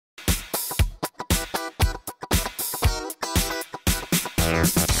From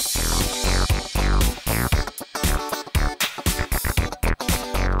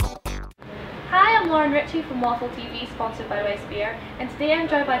Waffle TV, sponsored by West Beer, and today I'm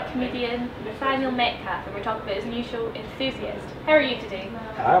joined by comedian Nathaniel Metcalfe, and we're talking about his new show, Enthusiast. How are you today?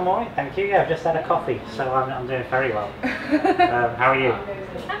 Hello, I'm alright, thank you. Yeah, I've just had a coffee, so I'm doing very well. How are you?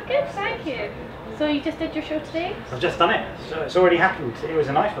 I'm good, thank you. So you just did your show today? I've just done it. So it's already happened. It was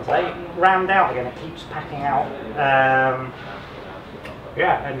a nice one today. Rammed out again. It keeps packing out.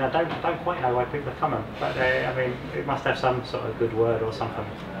 Yeah, and I don't quite know why people are coming, but I mean, it must have some sort of good word or something.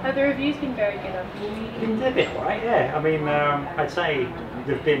 Have the reviews been very good? They've been alright, yeah. I mean, I'd say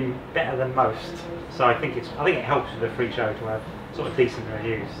they've been better than most. So I think it helps with a free show to have sort of decent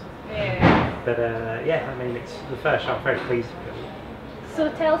reviews. Yeah. But yeah, I mean, it's the first show. I'm very pleased with it. So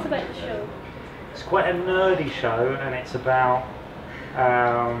tell us about the show. It's quite a nerdy show, and it's about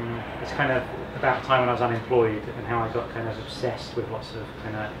it's kind of about the time when I was unemployed and how I got kind of obsessed with lots of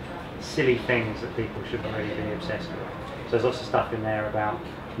kind of silly things that people shouldn't really be obsessed with. So there's lots of stuff in there about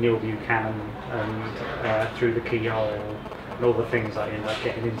Neil Buchanan and Through the Keyhole and all the things I end up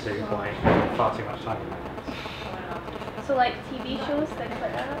getting into by far too much time in my hands. So like TV shows, things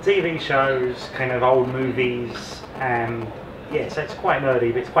like that? TV shows, kind of old movies, and yeah, so it's quite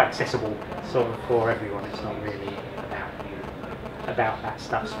nerdy, but it's quite accessible sort of for everyone. It's not really about that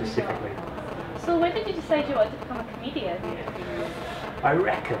stuff specifically. So when did you decide you wanted to become a comedian? I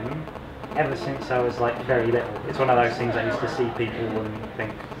reckon ever since I was like very little. It's one of those things I used to see people and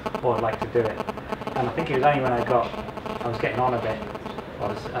think, oh, I'd like to do it. And I think it was only when I was getting on a bit, I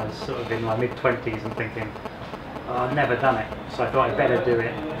was sort of in my mid-20s and thinking, oh, I've never done it, so I thought I'd better do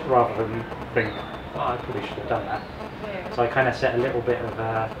it rather than think, oh, I probably should have done that. Yeah. So I kind of set a little bit of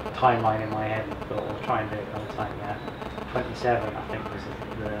a timeline in my head and thought I'll try and do it by the time 27, I think, was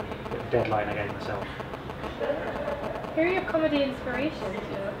the deadline I gave myself. Who are your comedy inspirations?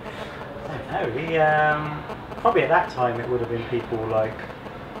 I don't know. Probably at that time it would have been people like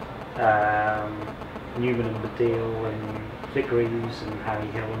Newman and Baddiel and Vic Reeves and Harry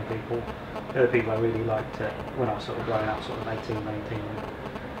Hill and people. They're the people I really liked when I was sort of growing up, sort of 18, 19.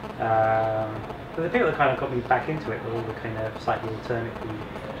 But the people that kind of got me back into it were all the kind of slightly alternative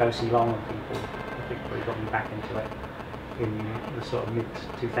Josie Long and people. I think really got me back into it in the sort of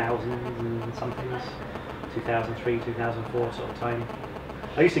mid-2000s and somethings, 2003, 2004 sort of time.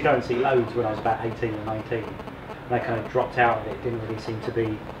 I used to go and see loads when I was about 18 or 19, and I kind of dropped out of it. It didn't really seem to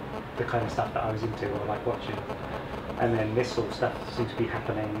be the kind of stuff that I was into or like watching. And then this sort of stuff seemed to be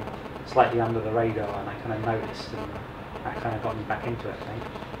happening slightly under the radar, and I kind of noticed, and that kind of got me back into it, I think.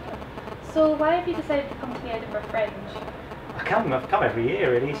 So why have you decided to come to the Edinburgh Fringe? I've come every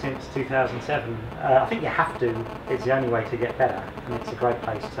year really since 2007. I think you have to. It's the only way to get better, and it's a great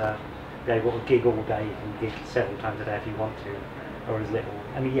place to be able to gig all day. You can gig several times a day if you want to, or as little.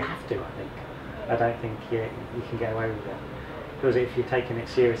 I mean, you have to, I think. I don't think you can get away with it, because if you're taking it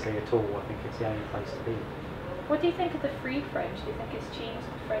seriously at all, I think it's the only place to be. What do you think of the free Fringe? Do you think it's changed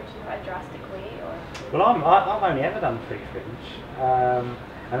the Fringe in quite a drastic way? Or? Well, I've only ever done free Fringe,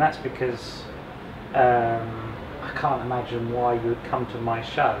 and that's because I can't imagine why you would come to my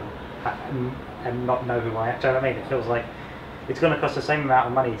show and not know who I am. Do you know what I mean? It feels like it's going to cost the same amount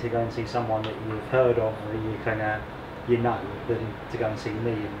of money to go and see someone that you've heard of or you know than to go and see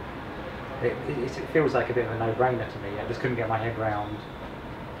me. And it feels like a bit of a no-brainer to me. I just couldn't get my head around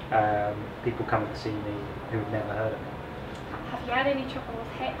people coming to see me who'd never heard of me. Have you had any trouble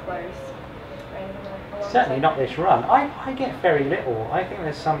with hecklers? Certainly not this run. I get very little. I think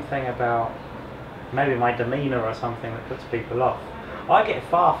there's something about maybe my demeanour or something that puts people off. I get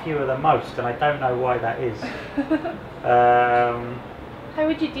far fewer than most, and I don't know why that is. How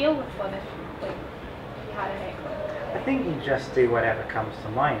would you deal with one if you had a heckler? I think you just do whatever comes to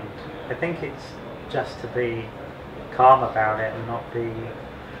mind. I think it's just to be calm about it and not be.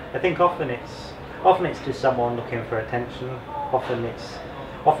 I think often it's just someone looking for attention.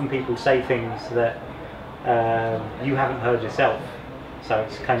 Often people say things that you haven't heard yourself. So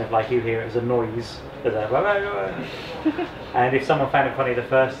it's kind of like you hear it as a noise, as a and if someone found it funny the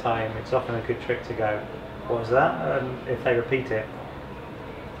first time, it's often a good trick to go, what was that? And if they repeat it,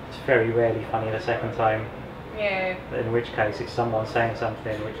 it's very rarely funny the second time. Yeah. In which case it's someone saying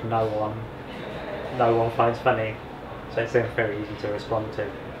something which no one finds funny, so it's then very easy to respond to.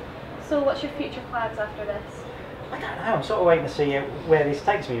 So what's your future plans after this? I don't know, I'm sort of waiting to see where this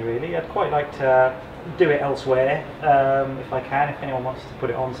takes me really. I'd quite like to do it elsewhere if I can, if anyone wants to put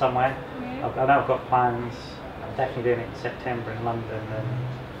it on somewhere. Yeah. I know I've got plans. I'm definitely doing it in September in London and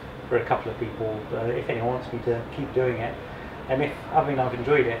for a couple of people, if anyone wants me to keep doing it. And I've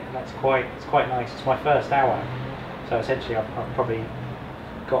enjoyed it, and it's quite nice. It's my first hour, so essentially I've probably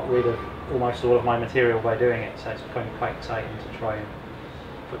got rid of almost all of my material by doing it, so it's going to be quite exciting to try and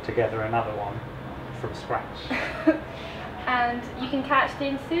put together another one from scratch. And you can catch The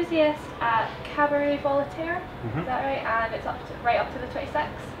Enthusiast at Cabaret Voltaire, is that right? And it's right up to the 26th?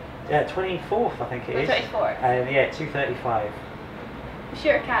 Yeah, 24th I think it is. The 24th. And yeah, 2:35. Be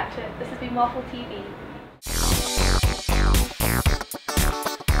sure to catch it. This has been Waffle TV.